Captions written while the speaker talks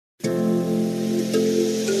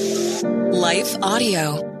Life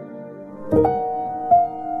Audio.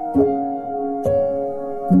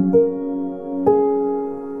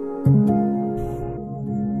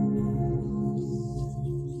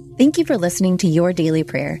 Thank you for listening to Your Daily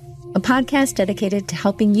Prayer, a podcast dedicated to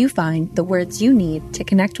helping you find the words you need to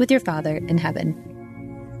connect with your Father in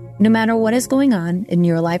heaven. No matter what is going on in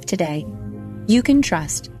your life today, you can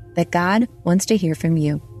trust that God wants to hear from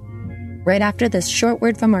you. Right after this short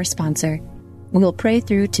word from our sponsor, we will pray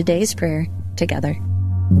through today's prayer together.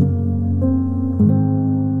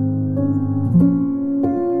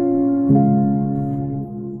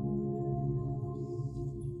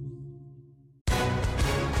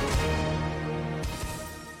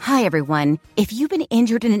 Hi, everyone. If you've been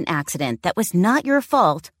injured in an accident that was not your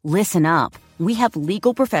fault, listen up. We have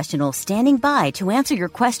legal professionals standing by to answer your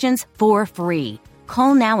questions for free.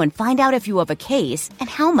 Call now and find out if you have a case and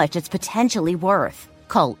how much it's potentially worth.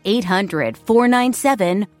 Call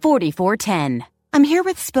 800-497-4410. I'm here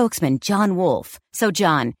with spokesman John Wolf. So,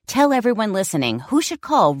 John, tell everyone listening who should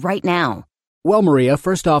call right now. Well, Maria,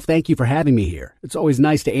 first off, thank you for having me here. It's always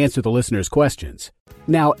nice to answer the listeners' questions.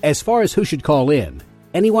 Now, as far as who should call in,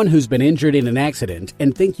 anyone who's been injured in an accident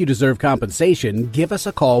and think you deserve compensation, give us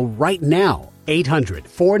a call right now.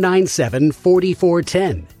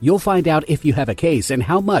 800-497-4410. You'll find out if you have a case and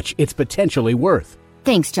how much it's potentially worth.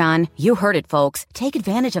 Thanks, John. You heard it, folks. Take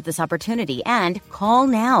advantage of this opportunity and call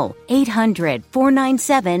now.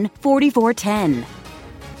 800-497-4410.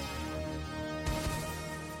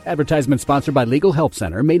 Advertisement sponsored by Legal Help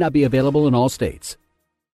Center. May not be available in all states.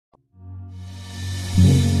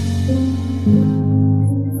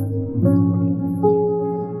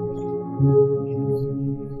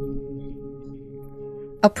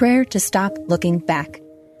 A Prayer to Stop Looking Back,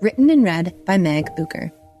 written and read by Meg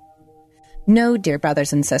Bucher. No, dear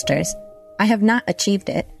brothers and sisters, I have not achieved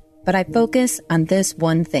it, but I focus on this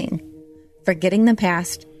one thing, forgetting the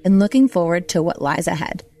past and looking forward to what lies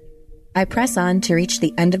ahead. I press on to reach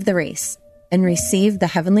the end of the race and receive the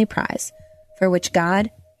heavenly prize for which God,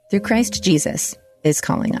 through Christ Jesus, is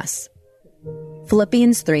calling us.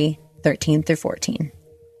 Philippians 3:13-14.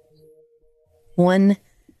 1,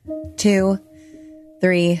 2,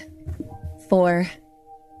 3, 4.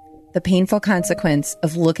 The painful consequence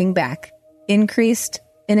of looking back increased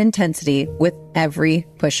in intensity with every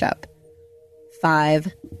push-up.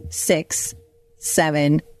 5, 6,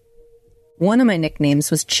 7. One of my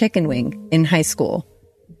nicknames was Chicken Wing in high school.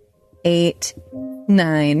 8,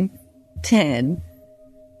 9, 10.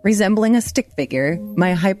 Resembling a stick figure,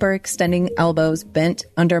 my hyperextending elbows bent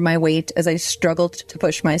under my weight as I struggled to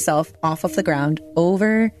push myself off of the ground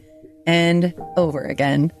over and over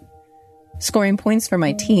again. Scoring points for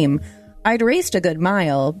my team, I'd raced a good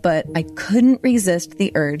mile, but I couldn't resist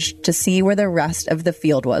the urge to see where the rest of the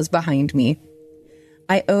field was behind me.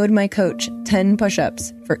 I owed my coach 10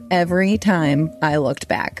 push-ups for every time I looked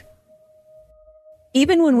back.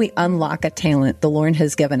 Even when we unlock a talent the Lord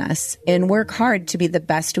has given us and work hard to be the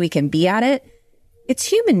best we can be at it, it's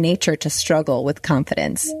human nature to struggle with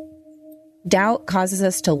confidence. Doubt causes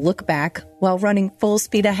us to look back while running full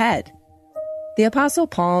speed ahead. The Apostle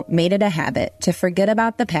Paul made it a habit to forget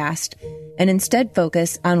about the past and instead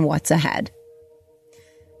focus on what's ahead.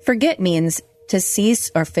 Forget means to cease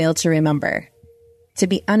or fail to remember, to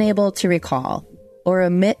be unable to recall, or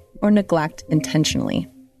omit or neglect intentionally.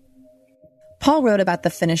 Paul wrote about the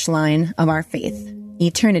finish line of our faith,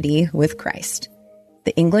 eternity with Christ.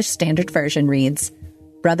 The English Standard Version reads,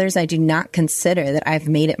 "Brothers, I do not consider that I've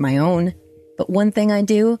made it my own, but one thing I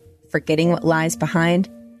do, forgetting what lies behind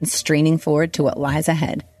and straining forward to what lies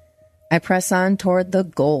ahead. I press on toward the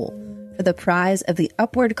goal for the prize of the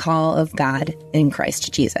upward call of God in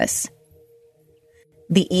Christ Jesus."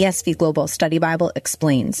 The ESV Global Study Bible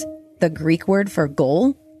explains, the Greek word for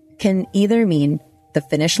goal can either mean the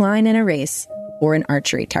finish line in a race or an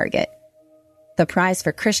archery target. The prize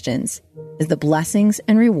for Christians is the blessings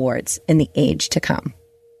and rewards in the age to come.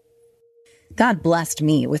 God blessed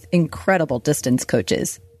me with incredible distance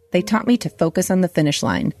coaches. They taught me to focus on the finish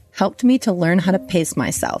line, helped me to learn how to pace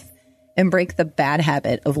myself, and break the bad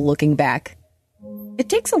habit of looking back. It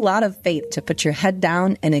takes a lot of faith to put your head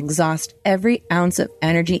down and exhaust every ounce of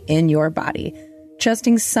energy in your body,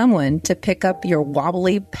 trusting someone to pick up your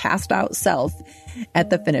wobbly, passed-out self at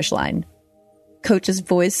the finish line. Coach's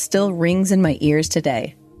voice still rings in my ears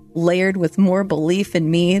today, layered with more belief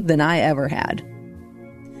in me than I ever had.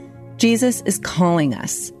 Jesus is calling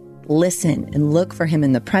us. Listen and look for him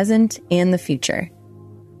in the present and the future.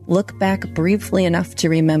 Look back briefly enough to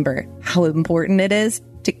remember how important it is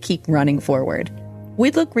to keep running forward.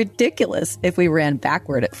 We'd look ridiculous if we ran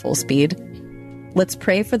backward at full speed. Let's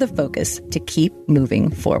pray for the focus to keep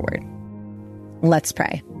moving forward. Let's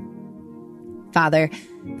pray. Father,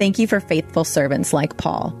 thank you for faithful servants like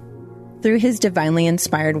Paul. Through his divinely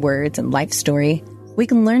inspired words and life story, we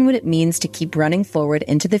can learn what it means to keep running forward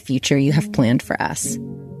into the future you have planned for us.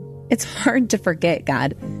 It's hard to forget,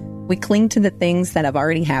 God. We cling to the things that have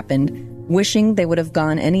already happened, wishing they would have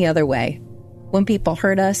gone any other way. When people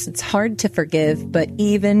hurt us, it's hard to forgive, but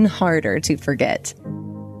even harder to forget.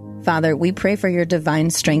 Father, we pray for your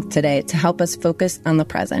divine strength today to help us focus on the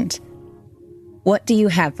present. What do you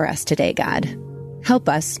have for us today, God? Help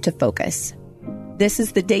us to focus. This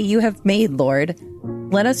is the day you have made, Lord.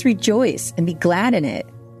 Let us rejoice and be glad in it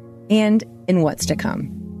and in what's to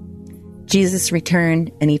come. Jesus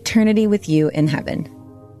returned an eternity with you in heaven.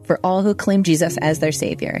 For all who claim Jesus as their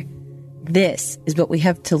Savior, this is what we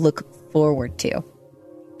have to look forward to.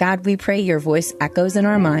 God, we pray your voice echoes in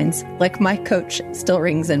our minds like my coach still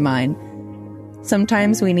rings in mine.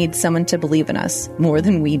 Sometimes we need someone to believe in us more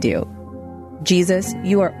than we do. Jesus,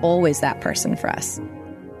 you are always that person for us.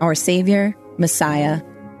 Our Savior, Messiah,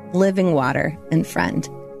 living water, and friend.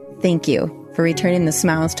 Thank you for returning the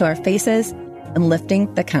smiles to our faces and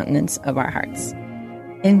lifting the countenance of our hearts.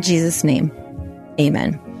 In Jesus' name,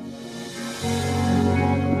 amen.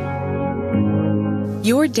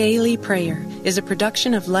 Your Daily Prayer is a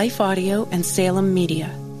production of Life Audio and Salem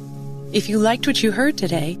Media. If you liked what you heard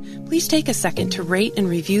today, please take a second to rate and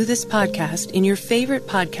review this podcast in your favorite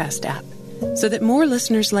podcast app, so that more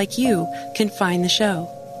listeners like you can find the show.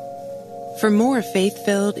 For more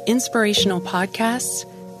faith-filled, inspirational podcasts,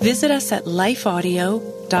 visit us at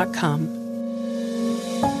lifeaudio.com.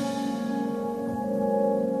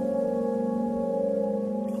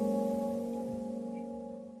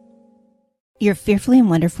 You're fearfully and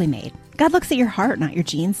wonderfully made. God looks at your heart, not your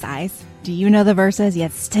jean size. Do you know the verses,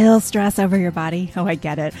 yet still stress over your body? Oh, I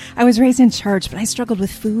get it. I was raised in church, but I struggled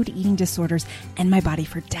with food, eating disorders, and my body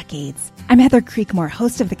for decades. I'm Heather Creekmore,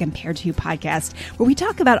 host of the Compared to You podcast, where we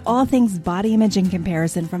talk about all things body image and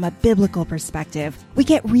comparison from a biblical perspective. We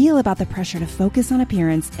get real about the pressure to focus on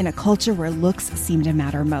appearance in a culture where looks seem to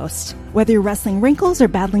matter most. Whether you're wrestling wrinkles or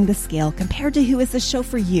battling the scale, Compared to You is the show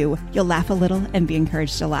for you. You'll laugh a little and be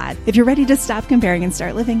encouraged a lot. If you're ready to stop comparing and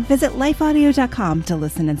start living, visit lifeaudio.com to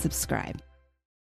listen and subscribe.